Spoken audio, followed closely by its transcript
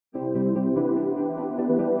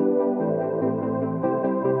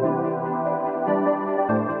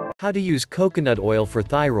How to use coconut oil for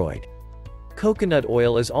thyroid. Coconut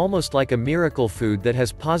oil is almost like a miracle food that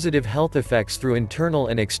has positive health effects through internal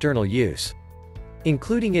and external use.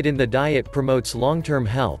 Including it in the diet promotes long-term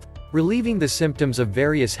health, relieving the symptoms of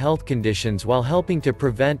various health conditions while helping to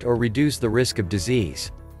prevent or reduce the risk of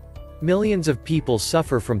disease. Millions of people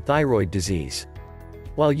suffer from thyroid disease.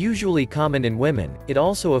 While usually common in women, it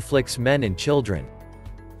also afflicts men and children.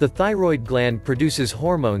 The thyroid gland produces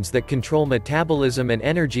hormones that control metabolism and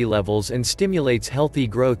energy levels and stimulates healthy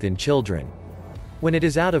growth in children. When it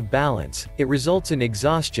is out of balance, it results in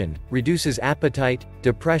exhaustion, reduces appetite,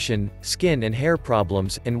 depression, skin and hair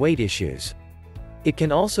problems, and weight issues. It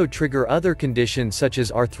can also trigger other conditions such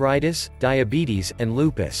as arthritis, diabetes, and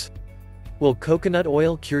lupus. Will coconut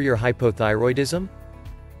oil cure your hypothyroidism?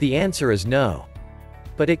 The answer is no.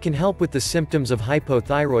 But it can help with the symptoms of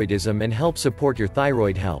hypothyroidism and help support your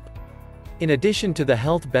thyroid health. In addition to the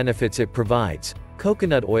health benefits it provides,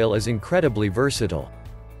 coconut oil is incredibly versatile.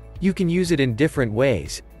 You can use it in different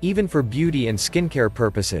ways, even for beauty and skincare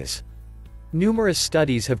purposes. Numerous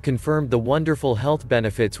studies have confirmed the wonderful health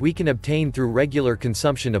benefits we can obtain through regular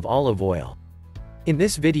consumption of olive oil. In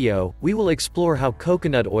this video, we will explore how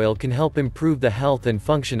coconut oil can help improve the health and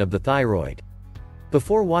function of the thyroid.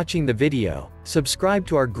 Before watching the video, subscribe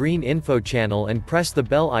to our Green Info channel and press the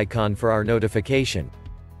bell icon for our notification.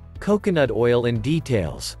 Coconut oil in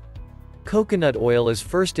details. Coconut oil is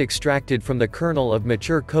first extracted from the kernel of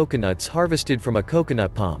mature coconuts harvested from a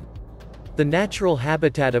coconut palm. The natural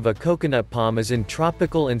habitat of a coconut palm is in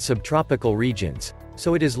tropical and subtropical regions,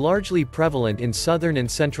 so it is largely prevalent in southern and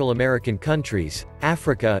Central American countries,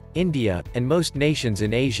 Africa, India, and most nations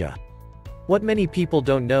in Asia. What many people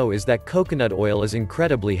don't know is that coconut oil is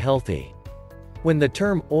incredibly healthy. When the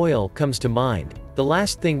term oil comes to mind, the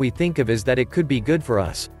last thing we think of is that it could be good for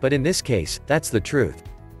us, but in this case, that's the truth.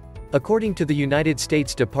 According to the United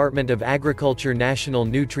States Department of Agriculture National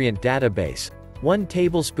Nutrient Database, 1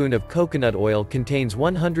 tablespoon of coconut oil contains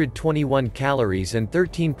 121 calories and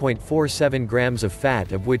 13.47 grams of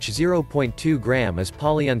fat, of which 0.2 gram is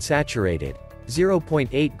polyunsaturated,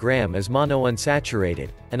 0.8 gram is monounsaturated,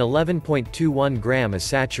 and 11.21 gram is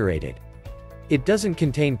saturated. It doesn't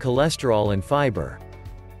contain cholesterol and fiber.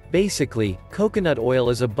 Basically, coconut oil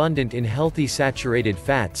is abundant in healthy saturated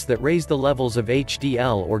fats that raise the levels of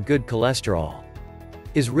HDL or good cholesterol.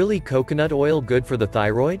 Is really coconut oil good for the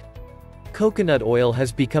thyroid? Coconut oil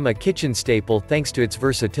has become a kitchen staple thanks to its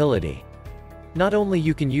versatility. Not only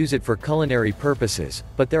you can use it for culinary purposes,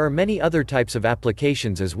 but there are many other types of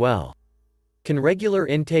applications as well. Can regular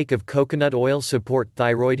intake of coconut oil support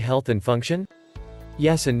thyroid health and function?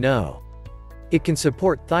 Yes and no. It can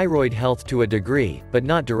support thyroid health to a degree, but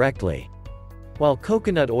not directly. While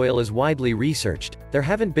coconut oil is widely researched, there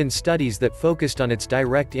haven't been studies that focused on its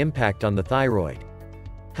direct impact on the thyroid.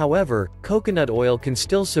 However, coconut oil can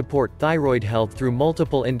still support thyroid health through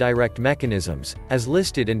multiple indirect mechanisms, as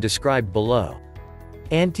listed and described below.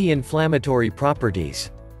 Anti-inflammatory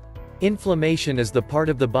properties. Inflammation is the part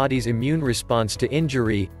of the body's immune response to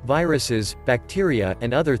injury, viruses, bacteria,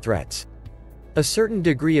 and other threats. A certain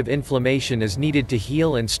degree of inflammation is needed to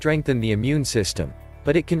heal and strengthen the immune system,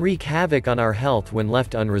 but it can wreak havoc on our health when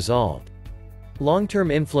left unresolved. Long-term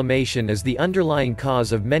inflammation is the underlying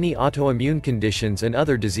cause of many autoimmune conditions and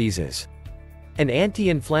other diseases. An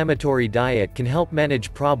anti-inflammatory diet can help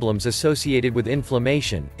manage problems associated with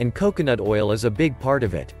inflammation, and coconut oil is a big part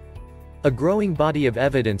of it. A growing body of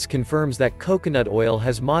evidence confirms that coconut oil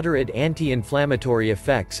has moderate anti-inflammatory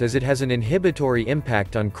effects as it has an inhibitory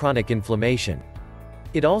impact on chronic inflammation.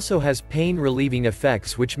 It also has pain-relieving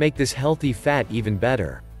effects which make this healthy fat even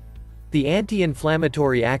better. The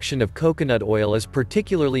anti-inflammatory action of coconut oil is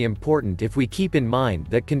particularly important if we keep in mind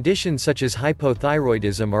that conditions such as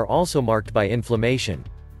hypothyroidism are also marked by inflammation.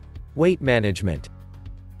 Weight management.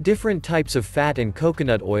 Different types of fat and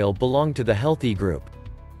coconut oil belong to the healthy group.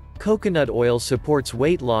 Coconut oil supports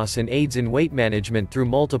weight loss and aids in weight management through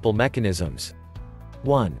multiple mechanisms.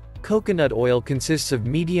 1. Coconut oil consists of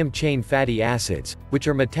medium-chain fatty acids, which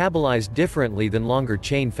are metabolized differently than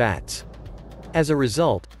longer-chain fats. As a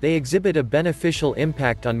result, they exhibit a beneficial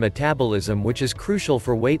impact on metabolism, which is crucial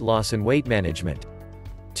for weight loss and weight management.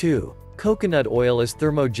 2. Coconut oil is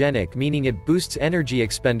thermogenic, meaning it boosts energy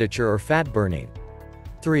expenditure or fat burning.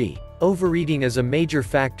 3. Overeating is a major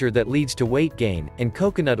factor that leads to weight gain, and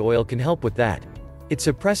coconut oil can help with that. It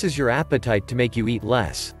suppresses your appetite to make you eat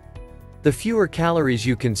less. The fewer calories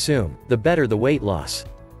you consume, the better the weight loss.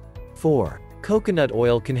 4. Coconut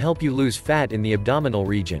oil can help you lose fat in the abdominal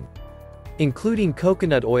region. Including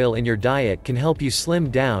coconut oil in your diet can help you slim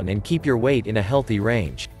down and keep your weight in a healthy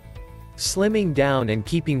range. Slimming down and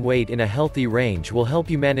keeping weight in a healthy range will help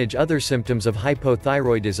you manage other symptoms of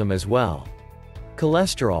hypothyroidism as well.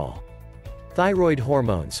 Cholesterol. Thyroid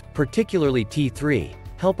hormones, particularly T3,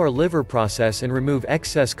 help our liver process and remove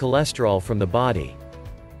excess cholesterol from the body.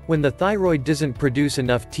 When the thyroid doesn't produce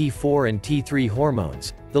enough T4 and T3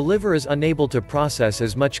 hormones, the liver is unable to process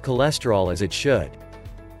as much cholesterol as it should.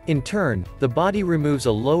 In turn, the body removes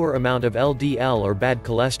a lower amount of LDL or bad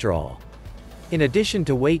cholesterol. In addition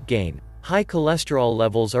to weight gain, high cholesterol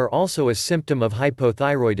levels are also a symptom of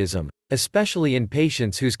hypothyroidism, especially in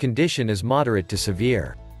patients whose condition is moderate to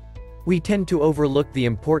severe. We tend to overlook the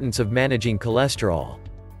importance of managing cholesterol.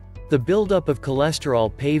 The buildup of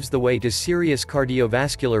cholesterol paves the way to serious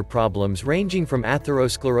cardiovascular problems ranging from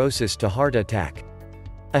atherosclerosis to heart attack.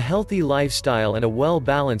 A healthy lifestyle and a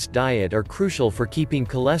well-balanced diet are crucial for keeping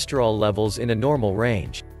cholesterol levels in a normal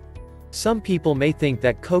range. Some people may think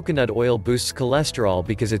that coconut oil boosts cholesterol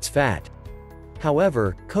because it's fat.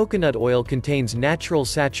 However, coconut oil contains natural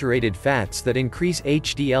saturated fats that increase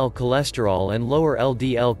HDL cholesterol and lower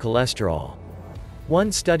LDL cholesterol.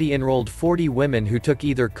 One study enrolled 40 women who took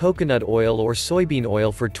either coconut oil or soybean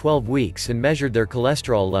oil for 12 weeks and measured their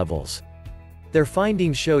cholesterol levels. Their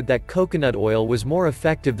findings showed that coconut oil was more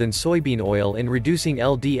effective than soybean oil in reducing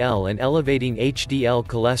LDL and elevating HDL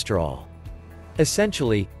cholesterol.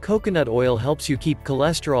 Essentially, coconut oil helps you keep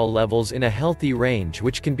cholesterol levels in a healthy range,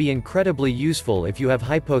 which can be incredibly useful if you have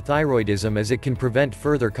hypothyroidism, as it can prevent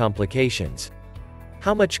further complications.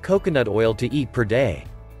 How much coconut oil to eat per day?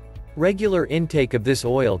 Regular intake of this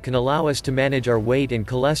oil can allow us to manage our weight and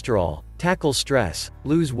cholesterol, tackle stress,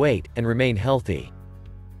 lose weight, and remain healthy.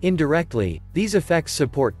 Indirectly, these effects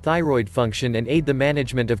support thyroid function and aid the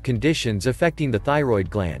management of conditions affecting the thyroid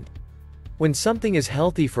gland. When something is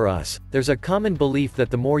healthy for us, there's a common belief that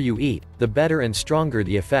the more you eat, the better and stronger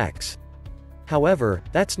the effects. However,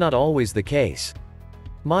 that's not always the case.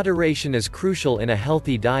 Moderation is crucial in a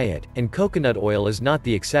healthy diet, and coconut oil is not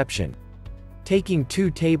the exception. Taking 2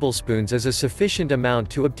 tablespoons is a sufficient amount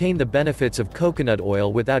to obtain the benefits of coconut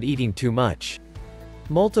oil without eating too much.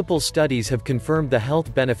 Multiple studies have confirmed the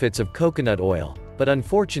health benefits of coconut oil, but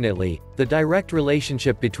unfortunately, the direct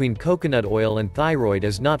relationship between coconut oil and thyroid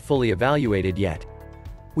is not fully evaluated yet.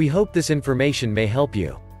 We hope this information may help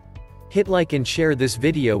you. Hit like and share this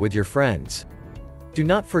video with your friends. Do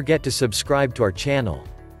not forget to subscribe to our channel.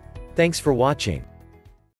 Thanks for watching.